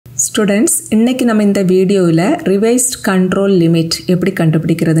Students, இன்னைக்கு நம்ம இந்த வீடியோல revised control limit எப்படி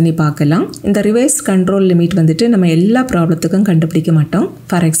கண்டுபிடிக்கிறதுன்னு பார்க்கலாம். இந்த revised control limit வந்துட்டு நம்ம எல்லா ப்ராப்ளத்துக்கும் கண்டுபிடிக்க மாட்டோம்.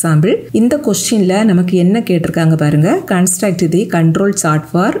 For example, இந்த क्वेश्चनல நமக்கு என்ன கேட்டிருக்காங்க பாருங்க. Construct the control chart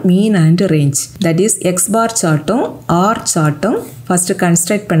for mean and range. That is x bar chartடும் r chartடும் first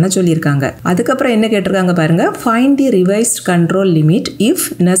construct பண்ண சொல்லிருக்காங்க. அதுக்கு அப்புறம் என்ன கேட்டிருக்காங்க பாருங்க. Find the revised control limit if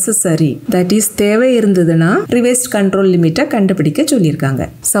necessary. That is தேவை இருந்ததுனா revised control limit கண்டுபிடிக்க சொல்லிருக்காங்க.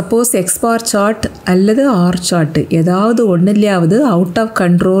 Suppose x bar chart அல்லது r chart ஏதாவது ஒண்ணுலயாவது out of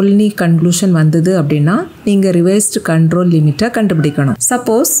control நீ conclusion வந்தது அப்படினா நீங்க revised control limit கண்டுபிடிக்கணும்.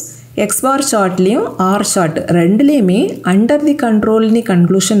 Suppose x bar chartலயும் r chart ரெண்டுலயுமே under the control நீ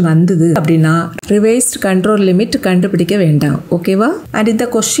conclusion வந்தது அப்படினா revised control limit கண்டுபிடிக்க வேண்டாம். ஓகேவா? and இந்த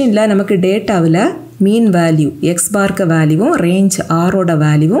questionல நமக்கு டேட்டாவுல mean value x bar க்கு வேல்யூவும் range r ஓட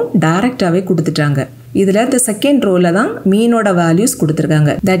வேல்யூவும் டைரக்டாவே கொடுத்துட்டாங்க. இதுல the second rowல தான் mean ஓட values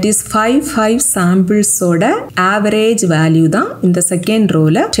கொடுத்திருக்காங்க. That is 5 samples ஓட average value தான் இந்த second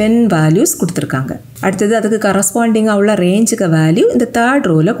rowல 10 values கொடுத்திருக்காங்க. அடுத்தது அதுக்கு corresponding உள்ள range க்கு value இந்த third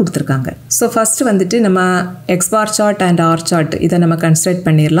rowல கொடுத்திருக்காங்க. So first வந்துட்டு நம்ம x bar chart and r chart இத நம்ம construct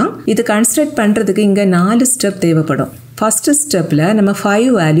பண்ணிரலாம். இது construct பண்றதுக்கு இங்க 4 step தேவைப்படும். First stepல நம்ம 5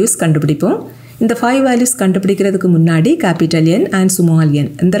 values கண்டுபிடிப்போம். இந்த 5 values கண்டுபிடிக்கிறதுக்கு முன்னாடி capital N and small n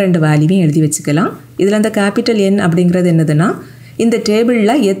இந்த ரெண்டு வேல்யூவையும் எழுதி வச்சுக்கலாம். இதுல அந்த capital N அப்படிங்கிறது என்னதுன்னா இந்த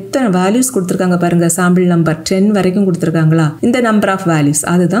டேபிள்ல எத்தனை values கொடுத்திருக்காங்க பாருங்க. sample number 10 வரைக்கும் கொடுத்திருக்காங்களா? இந்த number of values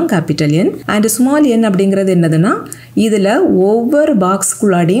அதுதான் capital N. and small n அப்படிங்கிறது என்னதுன்னா இதுல ஒவ்வொரு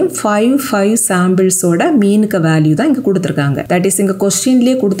பாக்ஸ்க்குள்ளாடியும் 5 samples ஓட மீனுக்கு வேல்யூ தான் இங்க கொடுத்திருக்காங்க. that is இங்க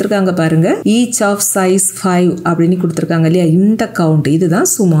क्वेश्चनலயே கொடுத்திருக்காங்க பாருங்க. each of size 5 அப்படினு கொடுத்திருக்காங்க இல்லையா? இந்த கவுண்ட்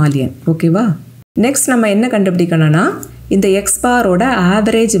இதுதான் small n. ஓகேவா? நெக்ஸ்ட் நம்ம என்ன கண்டுபிடிக்கணும்னா இந்த x bar ஓட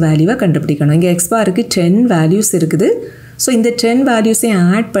ஆவரேஜ் வேல்யூவை கண்டுபிடிக்கணும். இங்க x bar க்கு 10 வேல்யூஸ் இருக்குது. ஸோ இந்த 10 வேல்யூஸையும்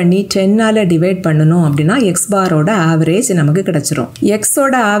ஆட் பண்ணி 10ஆல் டிவைட் பண்ணணும் அப்படின்னா x bar ஓட ஆவரேஜ் நமக்கு கிடைச்சிரும். x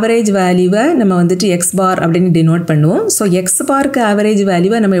ஓட ஆவரேஜ் வேல்யூவை நம்ம வந்துட்டு x bar அப்படின்னு டினோட் பண்ணுவோம். ஸோ x bar க்கு ஆவரேஜ்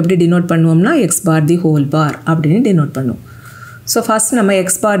வேல்யூவை நம்ம எப்படி டினோட் பண்ணுவோம்னா x bar தி ஹோல் பார் அப்படின்னு டினோட் பண்ணுவோம். ஸோ ஃபர்ஸ்ட் நம்ம x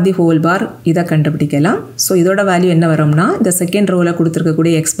bar தி ஹோல் பார் இதை கண்டுபிடிக்கலாம். ஸோ இதோட வேல்யூ என்ன வரும்னா இந்த செகண்ட் ரோவில்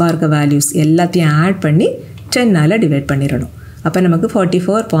கொடுத்துருக்கக்கூடிய x bar க்கு வேல்யூஸ் எல்லாத்தையும் ஆட் பண்ணி 10ஆல் டிவைட் பண்ணிடணும். அப்போ நமக்கு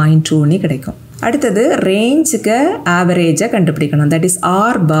 44.2 கிடைக்கும். அடுத்தது ரேஞ்சுக்கு ஆவரேஜை கண்டுபிடிக்கணும். தட் இஸ்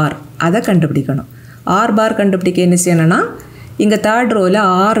r bar அதை கண்டுபிடிக்கணும். r bar கண்டுபிடிக்க என்ன செய்யணும்னா இங்கே தேர்ட் ரோவில்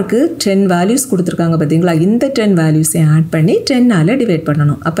ஆருக்கு 10 வேல்யூஸ் கொடுத்துருக்காங்க பார்த்தீங்களா? இந்த 10 வேல்யூஸை ஆட் பண்ணி 10ஆல் டிவைட்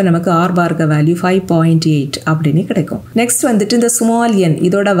பண்ணணும். அப்போ நமக்கு r barக்கு வேல்யூ 5.8 அப்படின்னு கிடைக்கும். நெக்ஸ்ட் வந்துட்டு இந்த ஸ்மால் n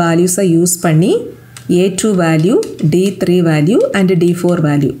இதோட வேல்யூஸை யூஸ் பண்ணி A2 value, D3 value and D4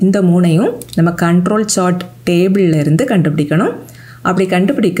 value இந்த மூணையும் நம்ம கண்ட்ரோல் சார்ட் டேபிளில் இருந்து கண்டுபிடிக்கணும். அப்படி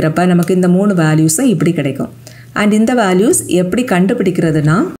கண்டுபிடிக்கிறப்ப நமக்கு இந்த மூணு வேல்யூஸும் இப்படி கிடைக்கும். அண்ட் இந்த வேல்யூஸ் எப்படி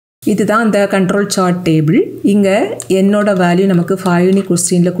கண்டுபிடிக்கிறதுனா இதுதான் இந்த கண்ட்ரோல் சார்ட் டேபிள். இங்கே என்னோட வேல்யூ நமக்கு 5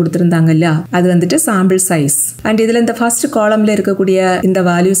 கொஸ்டினில் கொடுத்துருந்தாங்க இல்லையா? அது வந்துட்டு சாம்பிள் சைஸ். அண்ட் இதில் இந்த ஃபர்ஸ்ட் காலமில் இருக்கக்கூடிய இந்த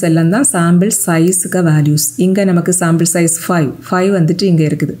வேல்யூஸ் எல்லாம் தான் சாம்பிள் சைஸுக்கு வேல்யூஸ். இங்கே நமக்கு சாம்பிள் சைஸ் 5 வந்துட்டு இங்கே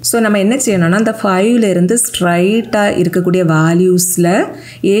இருக்குது. ஸோ நம்ம என்ன செய்யணும்னா இந்த 5ல இருந்து ஸ்ட்ரைட்டாக இருக்கக்கூடிய வேல்யூஸில்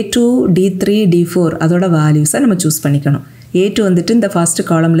A2, D3, D4 அதோட வேல்யூஸை நம்ம சூஸ் பண்ணிக்கணும். A2 வந்துட்டு இந்த ஃபர்ஸ்ட்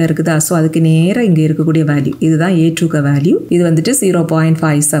காலமில் இருக்குதா? ஸோ அதுக்கு நேராக இங்கே இருக்கக்கூடிய வேல்யூ இதுதான் A2க்கு வேல்யூ. இது வந்துட்டு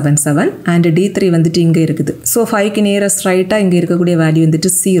 0.577 அண்ட் D3 வந்துட்டு இங்கே இருக்குது. ஸோ 5க்கு நேராக ஸ்ட்ரைட்டாக இங்கே இருக்கக்கூடிய வேல்யூ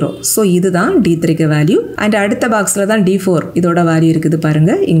வந்துட்டு 0. ஸோ இதுதான் D3க்கு வேல்யூ. அண்ட் அடுத்த பாக்ஸில் தான் D4 இதோட வேல்யூ இருக்குது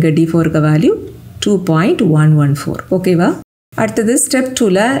பாருங்க. இங்கே D4க்கு வேல்யூ 2.114. ஓகேவா? அடுத்தது ஸ்டெப்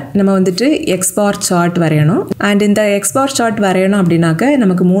 2ல நம்ம வந்துட்டு x bar சார்ட் வரையணும். அண்ட் இந்த x bar சார்ட் வரையணும் அப்படின்னாக்க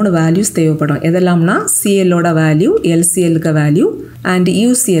நமக்கு 3 வேல்யூஸ் தேவைப்படும். எதெல்லாம்னா CLோட வேல்யூ, LCLக்கு வேல்யூ அண்ட்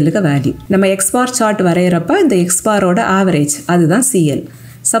UCLக்கு வேல்யூ. நம்ம x bar சார்ட் வரைகிறப்ப இந்த x barோட ஆவரேஜ் அதுதான் CL.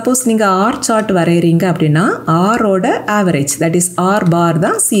 சப்போஸ் நீங்கள் R சார்ட் வரைகிறீங்க அப்படின்னா ஆரோட average that is R bar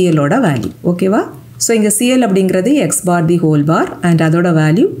தான் CLோட வேல்யூ. ஓகேவா? ஸோ இங்கே CL அப்படிங்கிறது x bar the whole bar and அதோட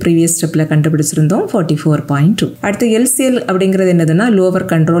வேல்யூ ப்ரீவியஸ் ஸ்டெப்பில் கண்டுபிடிச்சிருந்தோம் 44.2. அடுத்து LCL அப்படிங்கிறது என்னதுன்னா லோவர்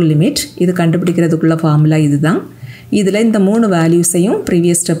கண்ட்ரோல் லிமிட். இது கண்டுபிடிக்கிறதுக்குள்ள ஃபார்முலா இதுதான். இதில் இந்த 3 வேல்யூஸையும்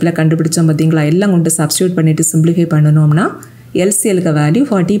ப்ரீவியஸ் ஸ்டெப்பில் கண்டுபிடிச்சோம் பார்த்தீங்களா? எல்லாம் கொண்டு சப்ஸ்டியூட் பண்ணிவிட்டு சிம்பிளிஃபை பண்ணணும்னா LCLக்கு வேல்யூ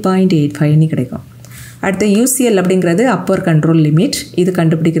 40.85 கிடைக்கும். அடுத்து UCL அப்படிங்கிறது அப்பர் கண்ட்ரோல் லிமிட். இது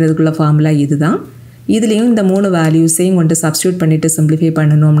கண்டுபிடிக்கிறதுக்குள்ள ஃபார்முலா இதுதான். இதுலேயும் இந்த 3 வேல்யூஸையும் கொண்டு சப்ஸ்டியூட் பண்ணிவிட்டு சிம்பிளிஃபை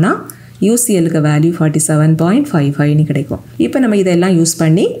பண்ணணும்னா UCLக்கு வேல்யூ 47.55 கிடைக்கும். இப்போ நம்ம இதெல்லாம் யூஸ்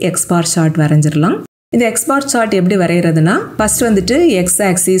பண்ணி x bar சார்ட் வரைஞ்சிடலாம். இந்த X bar chart எப்படி வரைகிறதுனா ஃபர்ஸ்ட் வந்துட்டு X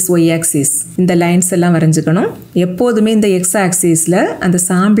axis Y axis இந்த லைன்ஸ் எல்லாம் வரைஞ்சுக்கணும். எப்போதுமே இந்த X axisல அந்த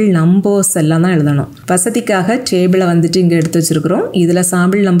சாம்பிள் நம்பர்ஸ் எல்லாம் தான் எழுதணும். வசதிக்காக டேபிளை வந்துட்டு இங்கே எடுத்து வச்சிருக்கிறோம். இதில்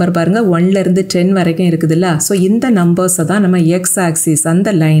சாம்பிள் நம்பர் பாருங்க 1ல இருந்து 10 வரைக்கும் இருக்குதுல்ல. ஸோ இந்த நம்பர்ஸை தான் நம்ம X axis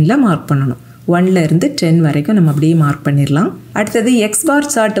அந்த லைனில் மார்க் பண்ணணும். 1ல இருந்து 10 வரைக்கும் நம்ம அப்படியே மார்க் பண்ணிடலாம். அடுத்தது X bar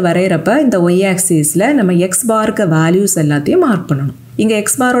chart வரைகிறப்ப இந்த Y axisல நம்ம X barக்கு வேல்யூஸ் எல்லாத்தையும் மார்க் பண்ணணும். இங்கே X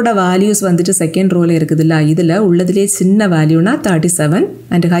பாரோட வேல்யூஸ் வந்துட்டு செகண்ட் ரோவில் இருக்குதுல்ல. இதில் உள்ளதுலேயே சின்ன வேல்யூனா 37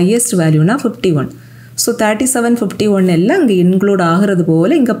 அண்ட் ஹையஸ்ட் வேல்யூனா 51. ஸோ 37, 51 எல்லாம் இங்கே இன்க்ளூட் ஆகிறது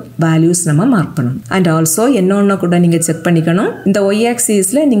போல் இங்கே வேல்யூஸ் நம்ம மார்க் பண்ணணும். அண்ட் ஆல்சோ இன்னொன்று கூட நீங்கள் செக் பண்ணிக்கணும். இந்த Y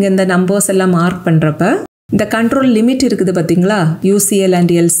ஆக்சிஸில் நீங்கள் இந்த நம்பர்ஸ் எல்லாம் மார்க் பண்ணுறப்ப இந்த கண்ட்ரோல் லிமிட் இருக்குது பார்த்தீங்களா, UCL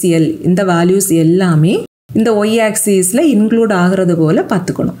அண்ட் LCL இந்த வேல்யூஸ் எல்லாமே இந்த Y ஆக்சிஸில் இன்க்ளூட் ஆகிறது போல்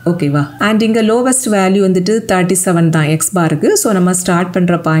பார்த்துக்கணும். ஓகேவா? அண்ட் இங்கே லோவஸ்ட் வேல்யூ வந்துட்டு 37 தான் X பாருக்கு. ஸோ நம்ம ஸ்டார்ட்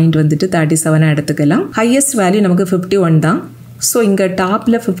பண்ணுற பாயிண்ட் வந்துட்டு 37 எடுத்துக்கலாம். ஹையஸ்ட் வேல்யூ நமக்கு 51 தான். ஸோ இங்கே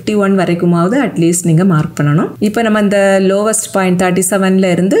டாப்பில் 51 வரைக்குமாவது அட்லீஸ்ட் நீங்கள் மார்க் பண்ணணும். இப்போ நம்ம இந்த லோவஸ்ட் பாயிண்ட்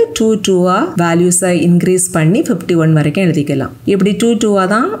 37ல இருந்து 2 வேல்யூஸை இன்க்ரீஸ் பண்ணி 51 வரைக்கும் எழுதிக்கலாம். இப்படி 2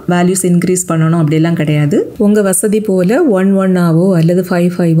 தான் வேல்யூஸ் இன்க்ரீஸ் பண்ணணும் அப்படிலாம் கிடையாது. உங்கள் வசதி போல் 1 அல்லது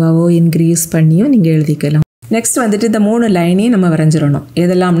 5 இன்க்ரீஸ் பண்ணியும் நீங்கள் எழுதிக்கலாம். நெக்ஸ்ட் வந்துட்டு இந்த 3 லைனையும் நம்ம வரைஞ்சிடணும்.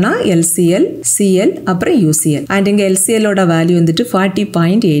 எதெல்லாம்னா LCL, CL அப்புறம் UCL. அண்ட் இங்கே LCLோட வேல்யூ வந்துட்டு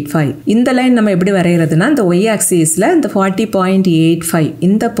 40.85. இந்த லைன் நம்ம எப்படி வரைகிறதுனா இந்த Y ஆக்சிஸில் இந்த 40.85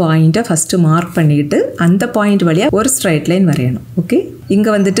 இந்த பாயிண்ட்டை ஃபஸ்ட்டு மார்க் பண்ணிட்டு அந்த பாயிண்ட் வழியாக ஒரு ஸ்ட்ரைட் லைன் வரையணும். ஓகே,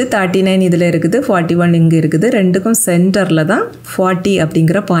 இங்கே வந்துட்டு 39 இதில் இருக்குது, 41 இங்கே இருக்குது. ரெண்டுக்கும் சென்டரில் தான் 40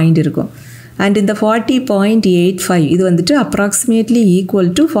 அப்படிங்கிற பாயிண்ட் இருக்கும். அண்ட் இந்த 40.85 இது வந்துட்டு அப்ராக்சிமேட்லி ஈக்குவல்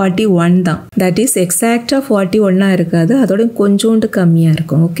டு 41 தான். தட் இஸ் எக்ஸாக்டாக 41 இருக்காது, அதோடய கொஞ்சோண்டு கம்மியாக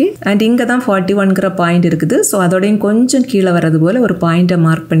இருக்கும். ஓகே, அண்ட் இங்கே தான் 41ங்கிற பாயிண்ட் இருக்குது. ஸோ அதோடையும் கொஞ்சம் கீழே வர்றது போல் ஒரு பாயிண்ட்டை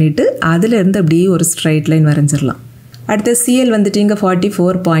மார்க் பண்ணிவிட்டு அதிலிருந்து அப்படியே ஒரு ஸ்ட்ரைட் லைன் வரைஞ்சிடலாம். அடுத்து CL வந்துட்டு இங்கே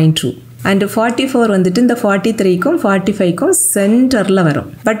 44.2 அண்ட் 44 வந்துட்டு இந்த 43க்கும் 45க்கும் சென்டரில் வரும்.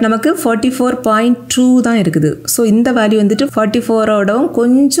 பட் நமக்கு 44.2 தான் இருக்குது. ஸோ இந்த வேல்யூ வந்துட்டு 44ஓடவும்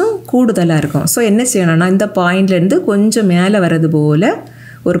கொஞ்சம் கூடுதலாக இருக்கும். ஸோ என்ன செய்யணும்னா இந்த பாயிண்ட்லேருந்து கொஞ்சம் மேலே வர்றது போல்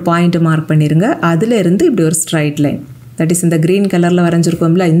ஒரு பாயிண்ட்டை மார்க் பண்ணிடுங்க. அதிலிருந்து இப்படி ஒரு ஸ்ட்ரைட் லைன், தட் இஸ் இந்த க்ரீன் கலரில்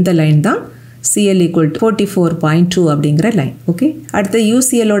வரைஞ்சிருக்கோம்ல இந்த லைன் தான் CL ஈக்குவல் டு 44.2 அப்படிங்கிற லைன். ஓகே, அடுத்து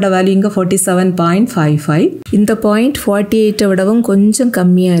UCLோட வேல்யூ இங்கே 47.55. இந்த பாயிண்ட் 48 விடவும் கொஞ்சம்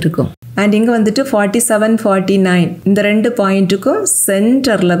கம்மியாக இருக்கும். அண்ட் இங்கே வந்துட்டு 47, 49 இந்த ரெண்டு பாயிண்ட்டுக்கும்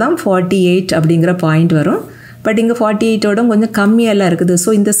சென்டரில் தான் 48 அப்படிங்கிற பாயிண்ட் வரும். பட் இங்கே 48ஓட கொஞ்சம் கம்மியெல்லாம் இருக்குது. ஸோ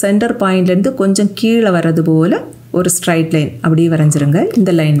இந்த சென்டர் பாயிண்ட்லேருந்து கொஞ்சம் கீழே வர்றது போல் ஒரு ஸ்ட்ரைட் லைன் அப்படியே வரைஞ்சிருங்க.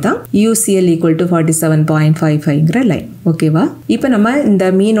 இந்த லைன் தான் UCL ஈக்குவல் டு 47.55ங்கிற லைன். ஓகேவா? இப்போ நம்ம இந்த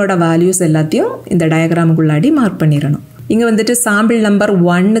மீனோட வேல்யூஸ் எல்லாத்தையும் இந்த டயக்ராமுக்குள்ளாடி மார்க் பண்ணிடணும். இங்கே வந்துட்டு சாம்பிள் நம்பர்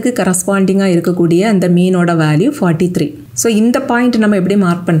 1க்கு கரஸ்பாண்டிங்காக இருக்கக்கூடிய அந்த மீனோட வேல்யூ 43. ஸோ இந்த பாயிண்ட் நம்ம எப்படி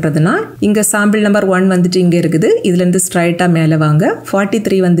மார்க் பண்ணுறதுனா இங்கே சாம்பிள் நம்பர் 1 வந்துட்டு இங்கே இருக்குது, இதுலேருந்து ஸ்ட்ரைட்டாக மேலே வாங்க.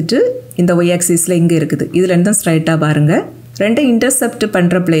 43 வந்துட்டு இந்த Y ஆக்சிஸில் இங்கே இருக்குது, இதுலேருந்து ஸ்ட்ரைட்டாக பாருங்கள். ரெண்டு இன்டர்செப்ட்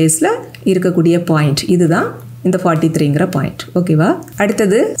பண்ணுற பிளேஸில் இருக்கக்கூடிய பாயிண்ட் இதுதான் இந்த 43ங்கிற பாயிண்ட். ஓகேவா?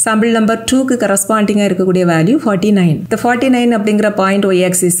 அடுத்தது சாம்பிள் நம்பர் 2க்கு கரஸ்பாண்டிங்காக இருக்கக்கூடிய வேல்யூ 49. இந்த 49 அப்படிங்கிற பாயிண்ட் Y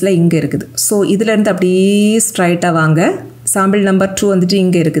ஆக்சிஸில் இங்கே இருக்குது. ஸோ இதுலேருந்து அப்படியே ஸ்ட்ரைட்டாக வாங்க. சாம்பிள் நம்பர் 2 வந்துட்டு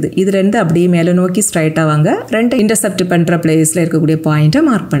இங்கே இருக்குது, இதுலேருந்து அப்படியே மேலே நோக்கி ஸ்ட்ரைட்டாக வாங்க. ரெண்டு இன்டர்செப்ட் பண்ணுற பிளேஸில் இருக்கக்கூடிய பாயிண்ட்டை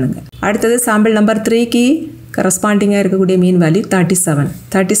மார்க் பண்ணுங்கள். அடுத்தது சாம்பிள் நம்பர் 3க்கு கரஸ்பாண்டிங்காக இருக்கக்கூடிய மீன் வேல்யூ 37.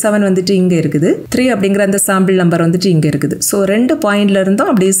 37 வந்துட்டு இங்கே இருக்குது, 3 அப்படிங்கிற அந்த சாம்பிள் நம்பர் வந்துட்டு இங்கே இருக்குது. ஸோ ரெண்டு பாயிண்ட்ல இருந்தும்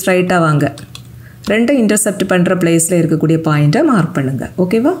அப்படியே ஸ்ட்ரைட்டாக வாங்க. ரெண்டு இன்டர்செப்ட் பண்ணுற பிளேஸில் இருக்கக்கூடிய பாயிண்ட்டை மார்க் பண்ணுங்கள்.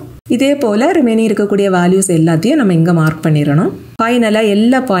 ஓகேவா? இதே போல் ரிமைனிங் இருக்கக்கூடிய வேல்யூஸ் எல்லாத்தையும் நம்ம இங்கே மார்க் பண்ணிடணும். ஃபைனலாக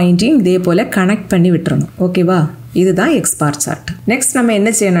எல்லா பாயிண்ட்டையும் இதே போல் கனெக்ட் பண்ணி விட்டுறணும். ஓகேவா? இதுதான் X bar chart. நெக்ஸ்ட் நம்ம என்ன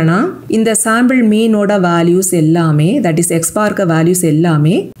செய்யணும்னா இந்த சாம்பிள் மீனோட வேல்யூஸ் எல்லாமே, தட் இஸ் X barக்கு வேல்யூஸ்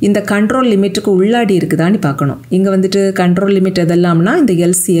எல்லாமே இந்த கண்ட்ரோல் லிமிட்டுக்கு உள்ளாடி இருக்குதான்னு பார்க்கணும். இங்கே வந்துட்டு கண்ட்ரோல் லிமிட் எதெல்லாம்னா இந்த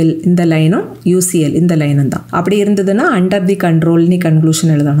LCL இந்த லைனும் UCL இந்த லைனும் தான். அப்படி இருந்ததுன்னா அண்டர் தி கண்ட்ரோல்னு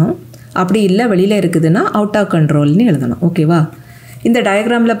கன்க்ளூஷன் எழுதணும். அப்படி இல்லை வெளியில் இருக்குதுன்னா அவுட் ஆஃப் கண்ட்ரோல்னு எழுதணும். ஓகேவா? இந்த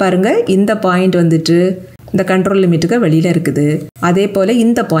டயக்ராமில் பாருங்கள், இந்த பாயிண்ட் வந்துட்டு இந்த கண்ட்ரோல் லிமிட்டுக்கு வெளியில் இருக்குது. அதே போல்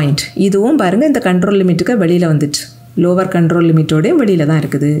இந்த பாயிண்ட் இதுவும் பாருங்கள் இந்த கண்ட்ரோல் லிமிட்டுக்கு வெளியில் வந்துட்டு லோவர் கண்ட்ரோல் லிமிட்டோடையும் வெளியில் தான்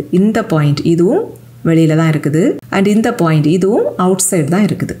இருக்குது. இந்த பாயிண்ட் இதுவும் வெளியில் தான் இருக்குது. அண்ட் இந்த பாயிண்ட் இதுவும் அவுட் சைடு தான்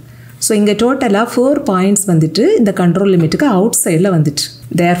இருக்குது. ஸோ இங்கே டோட்டலாக 4 பாயிண்ட்ஸ் வந்துட்டு இந்த கண்ட்ரோல் லிமிட்டுக்கு அவுட் சைடில் வந்துட்டு.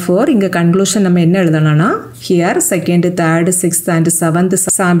 தேர்ஃபோர் இங்கே கன்க்ளூஷன் நம்ம என்ன எழுதணும்னா here second, third, 6th and 7th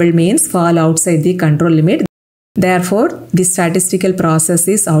sample means fall out side the control limit. Therefore, the statistical process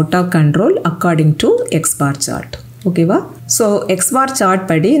is out of control according to X bar chart. ஓகேவா? So X bar chart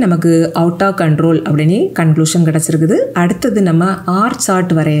படி நமக்கு out of control அப்படின்னு conclusion கிடச்சிருக்குது. அடுத்தது நம்ம R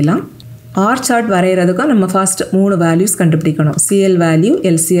chart வரையலாம். R chart வரைகிறதுக்கும் நம்ம first 3 values கண்டுபிடிக்கணும். CL value,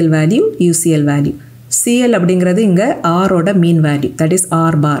 எல்சிஎல் value, UCL value. CL அப்படிங்கிறது இங்கே ஆரோட mean value, that is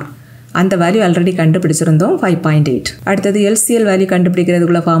R பார். அந்த வேல்யூ ஆல்ரெடி கண்டுபிடிச்சிருந்தோம் 5.8. அடுத்தது எல்சிஎல் வேல்யூ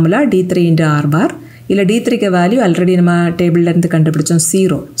கண்டுபிடிக்கிறதுக்குள்ள ஃபார்முலா d3 × r பார். இல்லை d3க்கு வேல்யூ ஆல்ரெடி நம்ம டேபிள்லேருந்து கண்டுபிடிச்சோம்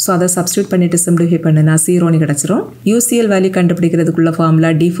 0. ஸோ அதை சப்ஸ்டியூட் பண்ணிவிட்டு சிம்பிளிஃபை பண்ணுனா 0ன்னு கிடச்சிரும். UCL value கண்டுபிடிக்கிறதுக்குள்ள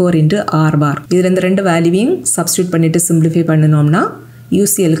formula d4 × r பார். இதில் இந்த 2 வேல்யூவையும் சப்ஸ்டியூட் பண்ணிவிட்டு சிம்பிளிஃபை பண்ணினோம்னா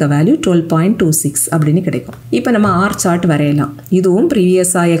யூசிஎலுக்கு வேல்யூ 12.26 அப்படின்னு கிடைக்கும். இப்போ நம்ம ஆர் சார்ட் வரையலாம். இதுவும்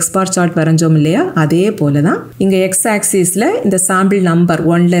ப்ரீவியஸாக எக்ஸ் பார் சார்ட் வரைஞ்சோம் இல்லையா, அதே போல தான் இங்கே எக்ஸ் ஆக்சிஸில் இந்த சாம்பிள் நம்பர்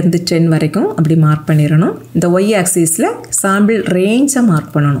 1லேருந்து 10 வரைக்கும் அப்படி மார்க் பண்ணிடணும். இந்த ஒய் ஆக்சிஸில் சாம்பிள் ரேஞ்சை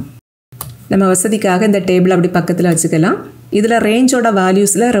மார்க் பண்ணணும். நம்ம வசதிக்காக இந்த டேபிள் அப்படி பக்கத்தில் வச்சுக்கலாம். இதில் ரேஞ்சோட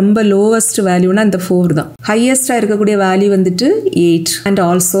வேல்யூஸில் ரொம்ப லோவஸ்ட் வேல்யூனா இந்த 4 தான். ஹையஸ்ட்டாக இருக்கக்கூடிய வேல்யூ வந்துட்டு 8. அண்ட்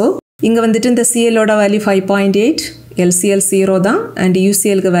ஆல்சோ இங்கே வந்துட்டு இந்த சிஎலோட வேல்யூ 5.8, எல்சிஎல் 0 தான், அண்ட்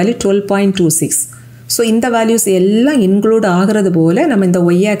யூசிஎலுக்கு வேல்யூ 12.26. ஸோ இந்த வேல்யூஸ் எல்லாம் இன்க்ளூட் ஆகிறது போல் நம்ம இந்த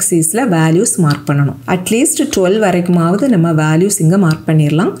ஒய் ஆக்சிஸில் வேல்யூஸ் மார்க் பண்ணணும். அட்லீஸ்ட் 12 வரைக்குமாவது நம்ம வேல்யூஸ் இங்கே மார்க்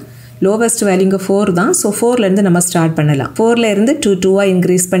பண்ணிடலாம். லோவஸ்ட் வேல்யூ இங்கே 4 தான். ஸோ 4லேருந்து நம்ம ஸ்டார்ட் பண்ணலாம். 4லேருந்து 2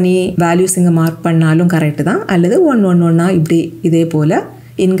 இன்க்ரீஸ் பண்ணி வேல்யூஸ் இங்கே மார்க் பண்ணாலும் கரெக்டு தான். அல்லது 1 இப்படி இதே போல்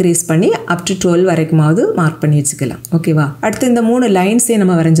இன்க்ரீஸ் பண்ணி அப் டு 12 வரைக்குமாவது மார்க் பண்ணி வச்சுக்கலாம். ஓகேவா? அடுத்து இந்த 3 லைன்ஸே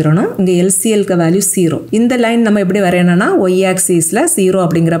நம்ம வரைஞ்சிடணும். இங்கே எல்சிஎலுக்கு வேல்யூ 0. இந்த லைன் நம்ம எப்படி வரையணும்னா ஒய் ஆக்சிஸில் 0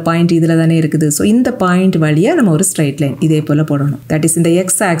 அப்படிங்கிற பாயிண்ட் இதில் தானே இருக்குது. ஸோ இந்த பாயிண்ட் வழியாக நம்ம ஒரு ஸ்ட்ரைட் லைன் இதே போல் போடணும். தட் இஸ் இந்த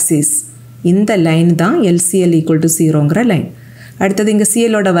எக்ஸ் ஆக்சிஸ் இந்த லைன் தான் எல்சிஎல் ஈக்குவல் டு 0ங்கிற லைன். அடுத்தது இங்கே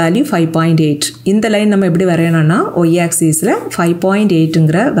சிஎலோட வேல்யூ 5.8. இந்த லைன் நம்ம எப்படி வரையணும்னா ஒய் ஆக்சிஸில்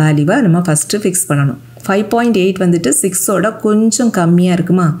 5.8ங்கிற வேல்யூவை நம்ம ஃபஸ்ட்டு ஃபிக்ஸ் பண்ணணும். 5.8 வந்துட்டு 6ஓட கொஞ்சம் கம்மியாக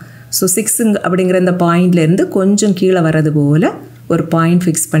இருக்குமா? ஸோ 6 அப்படிங்கிற இந்த பாயிண்ட்லேருந்து கொஞ்சம் கீழே வர்றது போல் ஒரு பாயிண்ட்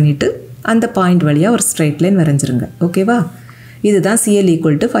ஃபிக்ஸ் பண்ணிவிட்டு அந்த பாயிண்ட் வழியாக ஒரு ஸ்ட்ரைட் லைன் வரைஞ்சிருங்க. ஓகேவா? இதுதான் சிஎல்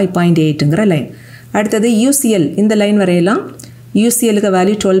ஈக்குவல் டு 5.8ங்கிற லைன். அடுத்தது யூசிஎல் இந்த லைன் வரையலாம். யூசிஎலுக்கு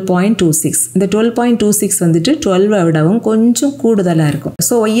வேல்யூ 12.26. இந்த 12.26 வந்துட்டு 12 விடவும் கொஞ்சம் கூடுதலாக இருக்கும்.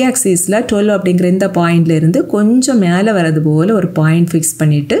 ஸோ ஒய் ஆக்சிஸில் 12 அப்படிங்கிற இந்த பாயிண்ட்லேருந்து கொஞ்சம் மேலே வர்றது போல் ஒரு பாயிண்ட் ஃபிக்ஸ்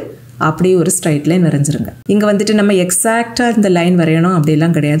பண்ணிவிட்டு அப்படியே ஒரு ஸ்ட்ரைட் லைன் வரைஞ்சிருங்க. இங்கே வந்துட்டு நம்ம எக்ஸாக்டாக இந்த லைன் வரையணும்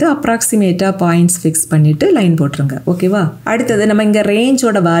அப்படிலாம் கிடையாது. அப்ராக்சிமேட்டாக பாயிண்ட்ஸ் ஃபிக்ஸ் பண்ணிவிட்டு லைன் போட்டுருங்க. ஓகேவா? அடுத்தது நம்ம இங்கே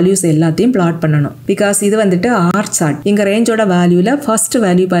ரேஞ்சோட வேல்யூஸ் எல்லாத்தையும் பிளாட் பண்ணணும். பிகாஸ் இது வந்துட்டு ஆர் சார்ட். இங்கே ரேஞ்சோட வேல்யூவில் ஃபர்ஸ்ட்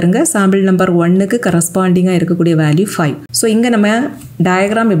வேல்யூ பாருங்கள், சாம்பிள் நம்பர் 1க்கு கரஸ்பாண்டிங்காக இருக்கக்கூடிய வேல்யூ 5. ஸோ இங்கே நம்ம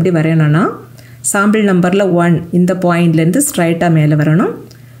டயக்ராம் எப்படி வரையணும்னா சாம்பிள் நம்பரில் 1 இந்த பாயிண்ட்லேருந்து ஸ்ட்ரைட்டாக மேலே வரணும்.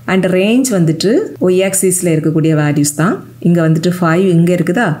 அண்ட் ரேஞ்ச் வந்துட்டு ஒய் ஆக்சிஸில் இருக்கக்கூடிய வேல்யூஸ் தான். இங்கே வந்துட்டு 5 இங்கே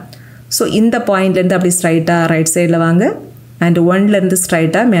இருக்குதா? ஸோ இந்த பாயிண்ட்லேருந்து அப்படி ஸ்ட்ரைட்டாக ரைட் சைடில் வாங்க. அண்ட் 1லேருந்து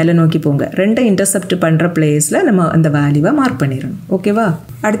ஸ்ட்ரைட்டாக மேலே நோக்கி போங்க. 2 இன்டர்செப்ட் பண்ணுற பிளேஸில் நம்ம அந்த வேல்யூவை மார்க் பண்ணிடணும். ஓகேவா?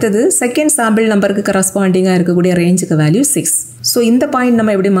 அடுத்தது செகண்ட் சாம்பிள் நம்பருக்கு கரஸ்பாண்டிங்காக இருக்கக்கூடிய ரேஞ்சுக்கு வேல்யூ 6. ஸோ இந்த பாயிண்ட்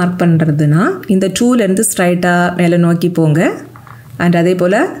நம்ம எப்படி மார்க் பண்ணுறதுனா இந்த 2லேருந்து ஸ்ட்ரைட்டாக மேலே நோக்கி போங்க. அண்ட் அதே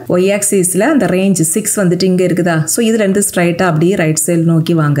போல் ஒய் ஆக்சிஸில் அந்த ரேஞ்ச் 6 வந்துட்டு இங்கே இருக்குதா? ஸோ இதுலேருந்து ஸ்ட்ரைட்டாக அப்படியே ரைட் சைடு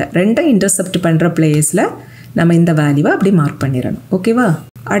நோக்கி வாங்க. 2 இன்டர்செப்ட் பண்ணுற பிளேஸில் நம்ம இந்த வேல்யூவை அப்படி மார்க் பண்ணிடணும். ஓகேவா?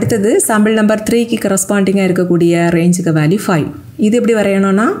 அடுத்தது சாம்பிள் நம்பர் 3க்கு கரஸ்பாண்டிங்காக இருக்கக்கூடிய ரேஞ்சுக்கு வேல்யூ 5. இது எப்படி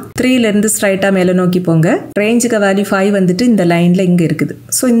வரையணும்னா 3லேருந்து ஸ்ட்ரைட்டாக மேலே நோக்கி போங்க. ரேஞ்சுக்கு வேல்யூ 5 வந்துட்டு இந்த லைனில் இங்கே இருக்குது.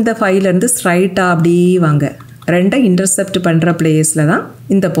 ஸோ இந்த 5லேருந்து ஸ்ட்ரைட்டாக அப்படியே வாங்க. 2 இன்டர்செப்ட் பண்ணுற பிளேஸில் தான்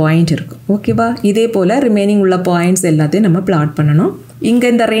இந்த பாயிண்ட் இருக்கும். ஓகேவா? இதே போல் ரிமைனிங் உள்ள பாயிண்ட்ஸ் எல்லாத்தையும் நம்ம பிளாட் பண்ணணும். இங்கே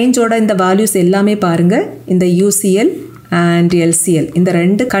இந்த ரேஞ்சோட இந்த வேல்யூஸ் எல்லாமே பாருங்கள். இந்த யூசிஎல் அண்ட் எல்சிஎல் இந்த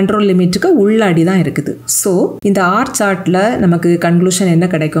 2 கண்ட்ரோல் லிமிட்டுக்கு உள்ளாடி தான் இருக்குது. ஸோ இந்த ஆர் சார்ட்டில் நமக்கு கன்க்ளூஷன் என்ன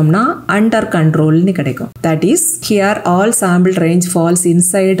கிடைக்கும்னா அண்டர் கண்ட்ரோல்னு கிடைக்கும். That is here all sample range falls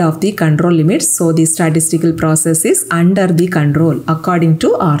inside of the control limit. So the statistical process is under the control according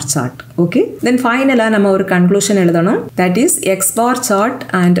to R chart. Okay, தென் ஃபைனலாக நம்ம ஒரு கன்க்ளூஷன் எழுதணும். That is X bar chart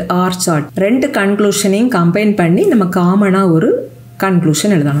and R chart 2 கன்க்ளூஷனையும் combine பண்ணி நம்ம காமனாக ஒரு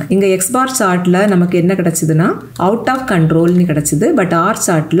conclusion எழுதணும். இங்கே எக்ஸ் பார் சார்ட்டில் நமக்கு என்ன கிடச்சிதுன்னா அவுட் ஆஃப் கண்ட்ரோல்னு கிடச்சிது. பட் ஆர்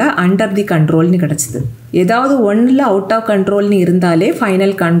சார்ட்டில் அண்டர் தி கண்ட்ரோல்னு கிடச்சிது. ஏதாவது ஒன்றில் அவுட் ஆஃப் கண்ட்ரோல்னு இருந்தாலே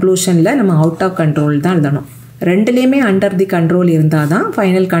ஃபைனல் கன்க்ளூஷனில் நம்ம அவுட் ஆஃப் கண்ட்ரோல் தான் எழுதணும். 2லேயுமே அண்டர் தி கண்ட்ரோல் இருந்தால் தான்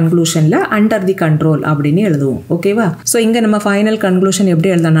ஃபைனல் கன்க்ளூஷனில் அண்டர் தி கண்ட்ரோல் அப்படின்னு எழுதுவோம். ஓகேவா? ஸோ இங்கே நம்ம ஃபைனல் கன்க்ளூஷன்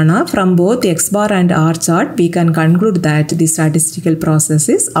எப்படி எழுதணும்னா from both X bar and R chart we can conclude that the statistical process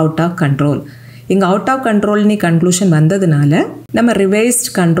is out of control. இங்கே அவுட் ஆஃப் கண்ட்ரோல்னு கன்க்ளூஷன் வந்ததுனால நம்ம ரிவைஸ்ட்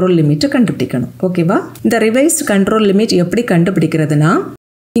கண்ட்ரோல் லிமிட்டை கண்டுபிடிக்கணும். ஓகேவா? இந்த ரிவைஸ்ட் கண்ட்ரோல் லிமிட் எப்படி கண்டுபிடிக்கிறதுனா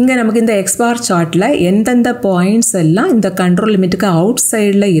இங்கே நமக்கு இந்த எக்ஸ் பார் சார்ட்டில் எந்தெந்த பாயிண்ட்ஸ் எல்லாம் இந்த கண்ட்ரோல் லிமிட்டுக்கு அவுட்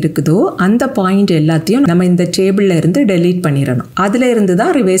சைடில் இருக்குதோ அந்த பாயிண்ட் எல்லாத்தையும் நம்ம இந்த டேபிளில் இருந்து டெலீட் பண்ணிடணும். அதில் இருந்து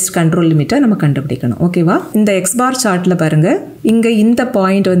தான் ரிவைஸ்ட் கண்ட்ரோல் லிமிட்டை நம்ம கண்டுபிடிக்கணும். ஓகேவா? இந்த எக்ஸ் பார் சார்ட்டில் பாருங்கள், இங்கே இந்த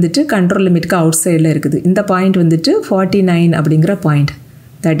பாயிண்ட் வந்துட்டு கண்ட்ரோல் லிமிட்டுக்கு அவுட் சைடில் இருக்குது. இந்த பாயிண்ட் வந்துட்டு 49 அப்படிங்கிற பாயிண்ட்.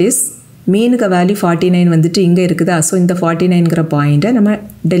 தட் இஸ் மீனுக்கு வேல்யூ 49 வந்துட்டு இங்கே இருக்குதா. ஸோ இந்த 49ங்கிற பாயிண்ட்டை நம்ம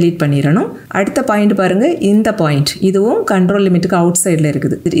டெலீட் பண்ணிடணும். அடுத்த பாயிண்ட் பாருங்கள், இந்த பாயிண்ட் இதுவும் கண்ட்ரோல் லிமிட்டுக்கு அவுட் சைடில்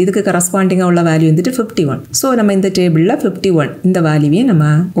இருக்குது. இதுக்கு கரஸ்பாண்டிங்காக உள்ள வேல்யூ வந்துட்டு 51. ஸோ நம்ம இந்த டேபிளில் 51 இந்த வேல்யூவையும் நம்ம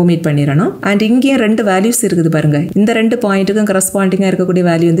ஒமிட் பண்ணிடணும். அண்ட் இங்கேயும் 2 வேல்யூஸ் இருக்குது பாருங்கள். இந்த 2 பாயிண்ட்டுக்கும் கரஸ்பாண்டிங்காக இருக்கக்கூடிய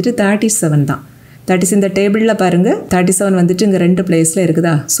வேல்யூ வந்துட்டு 37 தான். தட் இஸ் இந்த டேபிளில் பாருங்கள் 37 வந்துட்டு இங்கே 2 பிளேஸில்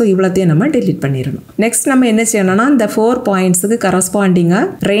இருக்குதா. ஸோ இவ்வளோத்தையும் நம்ம டெலீட் பண்ணிடணும். நெக்ஸ்ட் நம்ம என்ன செய்யணும்னா இந்த 4 பாயிண்ட்ஸுக்கு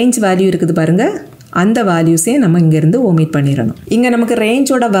கரஸ்பாண்டிங்காக ரேஞ்ச் வேல்யூ இருக்குது பாருங்கள், அந்த வேல்யூஸையும் நம்ம இங்கேருந்து ஒமிட் பண்ணிடணும். இங்கே நமக்கு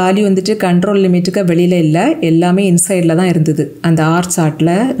ரேஞ்சோட வேல்யூ வந்துட்டு கண்ட்ரோல் லிமிட்டுக்கு வெளியில் இல்லை, எல்லாமே இன்சைடில் தான் இருந்தது. அந்த ஆர்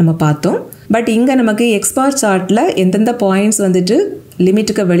சார்ட்டில் நம்ம பார்த்தோம். பட் இங்கே நமக்கு எக்ஸ்பார் சார்ட்டில் எந்தெந்த பாயிண்ட்ஸ் வந்துட்டு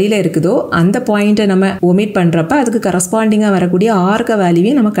லிமிட்டுக்கு வெளியில் இருக்குதோ அந்த பாயிண்ட்டை நம்ம ஒமிட் பண்ணுறப்ப அதுக்கு கரஸ்பாண்டிங்காக வரக்கூடிய ஆர்க்க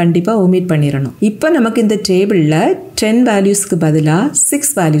வேல்யூவையும் நம்ம கண்டிப்பாக ஒமிட் பண்ணிடணும். இப்போ நமக்கு இந்த டேபிளில் 10 வேல்யூஸ்க்கு பதிலாக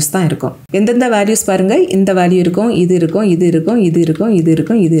 6 வேல்யூஸ் தான் இருக்கும். எந்தெந்த வேல்யூஸ் பாருங்கள், இந்த வேல்யூ இருக்கும், இது இருக்கும், இது இருக்கும், இது இருக்கும், இது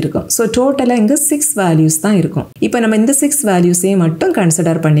இருக்கும், இது இருக்கும். ஸோ டோட்டலாக இங்கே 6 வேல்யூஸ் தான் இருக்கும். இப்போ நம்ம இந்த 6 வேல்யூஸையும் மட்டும்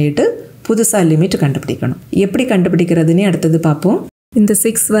கன்சிடர் பண்ணிட்டு புதுசாக லிமிட் கண்டுபிடிக்கணும். எப்படி கண்டுபிடிக்கிறதுன்னு அடுத்தது பார்ப்போம். இந்த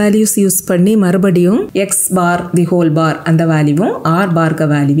 6 வேல்யூஸ் யூஸ் பண்ணி மறுபடியும் எக்ஸ் பார் தி ஹோல் பார் அந்த வேல்யூவும் ஆர் பார்க்க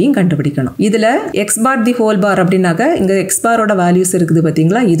வேல்யூவையும் கண்டுபிடிக்கணும். இதில் எக்ஸ் பார் தி ஹோல் பார் அப்படின்னாக்க இங்கே எக்ஸ் பாரோட வேல்யூஸ் இருக்குது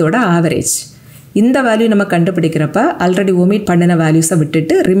பார்த்தீங்களா, இதோட ஆவரேஜ். இந்த வேல்யூ நம்ம கண்டுபிடிக்கிறப்ப ஆல்ரெடி ஒமிட் பண்ணின வேல்யூஸை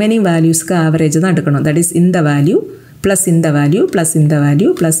விட்டுட்டு ரிமைனிங் வேல்யூஸ்க்கு ஆவரேஜ் தான் எடுக்கணும். தட் இஸ் இந்த வேல்யூ ப்ளஸ் இந்த வேல்யூ ப்ளஸ் இந்த வேல்யூ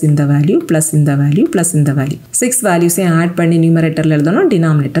ப்ளஸ் இந்த வேல்யூ ப்ளஸ் இந்த வேல்யூ ப்ளஸ் இந்த வேல்யூ 6 வேல்யூஸையும் ஆட் பண்ணி நியூமரேட்டரில் எழுதணும்,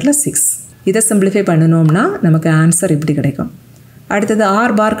 டினாமினேட்டரில் 6. இதை சிம்பிளிஃபை பண்ணணும்னா நமக்கு ஆன்சர் இப்படி கிடைக்கும். அடுத்தது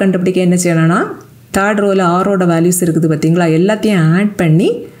ஆர் பார் கண்டுபிடிக்க என்ன செய்யணும்னா தேர்ட் ரோவில் ஆரோட வேல்யூஸ் இருக்குது பார்த்தீங்களா, எல்லாத்தையும் ஆட் பண்ணி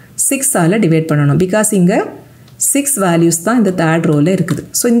 6ஆல் டிவைட் பண்ணணும். பிகாஸ் இங்கே 6 வேல்யூஸ் தான் இந்த தேர்ட் ரோவில் இருக்குது.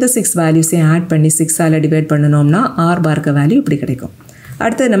 ஸோ இந்த 6 வேல்யூஸையும் ஆட் பண்ணி 6ஆல் டிவைட் பண்ணணும்னா ஆர் பார்க்க வேல்யூ இப்படி கிடைக்கும்.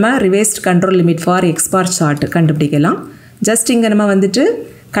 அடுத்து நம்ம revised control limit for X bar chart கண்டுபிடிக்கலாம். ஜஸ்ட் இங்கே நம்ம வந்துட்டு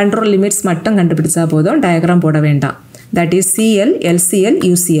கண்ட்ரோல் லிமிட்ஸ் மட்டும் கண்டுபிடிச்சா போதும், டயக்ராம் போட வேண்டாம். தட் இஸ் சிஎல், எல்சிஎல்,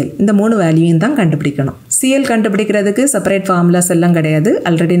 யூசிஎல் இந்த 3 வேல்யூயும் தான் கண்டுபிடிக்கணும். சிஎல் கண்டுபிடிக்கிறதுக்கு செப்பரேட் ஃபார்முலாஸ் எல்லாம் கிடையாது,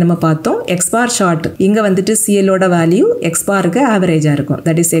 ஆல்ரெடி நம்ம பார்த்தோம். எக்ஸ் பார் ஷார்ட் இங்கே வந்துட்டு சிஎல்லோட வேல்யூ எக்ஸ் பாருக்கு ஆவரேஜாக இருக்கும்.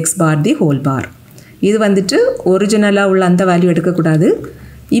 That is X bar the whole பார். இது வந்துட்டு ஒரிஜினலாக உள்ள அந்த வேல்யூ எடுக்கக்கூடாது.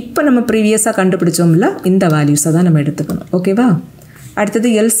 இப்போ நம்ம ப்ரீவியஸாக கண்டுபிடிச்சோம்ல இந்த வேல்யூஸை தான் நம்ம எடுத்துக்கணும். ஓகேவா. அடுத்தது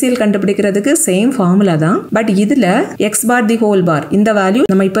எல்சிஎல் கண்டுபிடிக்கிறதுக்கு சேம் ஃபார்முலா தான். பட் இதில் எக்ஸ் பார் தி ஹோல் பார் இந்த வேல்யூ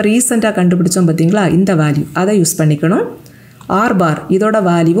நம்ம இப்போ ரீசெண்டாக கண்டுபிடிச்சோம் பார்த்தீங்களா, இந்த வேல்யூ அதை யூஸ் பண்ணிக்கணும். ஆர் பார் இதோட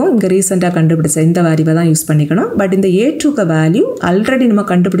வேல்யூவும் இங்கே ரீசெண்டாக கண்டுபிடிச்ச இந்த வேல்யூவை தான் யூஸ் பண்ணிக்கணும். பட் இந்த A2க்கு வேல்யூ ஆல்ரெடி நம்ம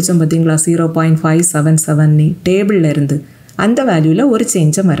கண்டுபிடிச்சோம் பார்த்தீங்களா 0.577 டேபிளில் இருந்து, அந்த வேல்யூவில் ஒரு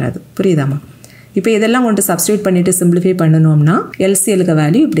சேஞ்சும் வராது. புரியுதாமா. இப்போ இதெல்லாம் கொண்டு சப்ஸ்டியூட் பண்ணிவிட்டு சிம்பிளிஃபை பண்ணணும்னா எல்சிஎலுக்கு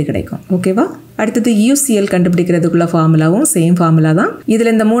வேல்யூ இப்படி கிடைக்கும். ஓகேவா. அடுத்தது யூசிஎல் கண்டுபிடிக்கிறதுக்குள்ள ஃபார்முலாவும் சேம் ஃபார்முலா தான்.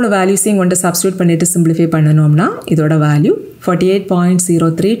 இதில் இந்த 3 வேல்யூஸையும் கொண்டு சப்ஸ்டியூட் பண்ணிவிட்டு சிம்பிளிஃபை பண்ணணும்னா இதோட வேல்யூ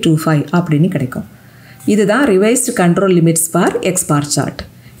 48.0325 அப்படின்னு கிடைக்கும். இதுதான் revised control limits for X bar chart.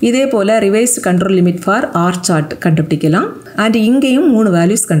 இதே போல் revised control limit for R chart கண்டுபிடிக்கலாம். அண்ட் இங்கேயும் 3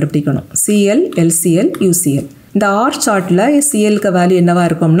 வேல்யூஸ் கண்டுபிடிக்கணும், சிஎல், எல்சிஎல், யூசிஎல். இந்த ஆர் சார்ட்டில் சிஎலுக்கு வேல்யூ என்னவாக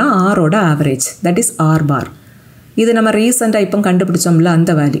இருக்கும்னா ஆரோட ஆவரேஜ், தட் இஸ் ஆர் பார். இது நம்ம ரீசெண்டாக இப்போ கண்டுபிடிச்சோம்ல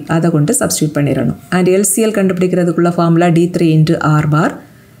அந்த வேல்யூ, அதை கொண்டு சப்ஸ்டியூட் பண்ணிடணும். அண்ட் எல்சிஎல் கண்டுபிடிக்கிறதுக்குள்ள ஃபார்முலா D3 × ஆர் பார்.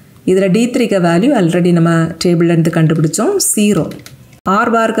 இதில் D3க்கு வேல்யூ ஆல்ரெடி நம்ம டேபிள்லேருந்து கண்டுபிடிச்சோம் 0.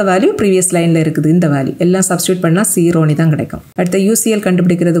 ஆர் பார்க்க வேல்யூ ப்ரீவியஸ் லைனில் இருக்குது, இந்த வேல்யூ எல்லாம் சப்ஸ்டியூட் பண்ணால் 0 தான் கிடைக்கும். அடுத்த யூசிஎல்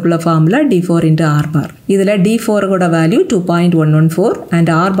கண்டுபிடிக்கிறதுக்குள்ள ஃபார்முலா D4 × ஆர் பார். இதில் D4ஓட வேல்யூ 2.114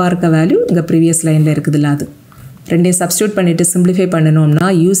 அண்ட் ஆர் பார்க்க வேல்யூ இங்கே ப்ரீவியஸ் லைனில் இருக்குதுல்ல அது. ரெண்டையும் சப்ஸ்டியூட் பண்ணிவிட்டு சிம்பிளிஃபை பண்ணணும்னா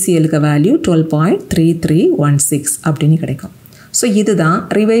யூசிஎலுக்கு வேல்யூ 12.3316 அப்படின்னு கிடைக்கும். ஸோ இதுதான்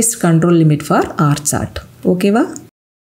revised control limit for R chart. ஓகேவா.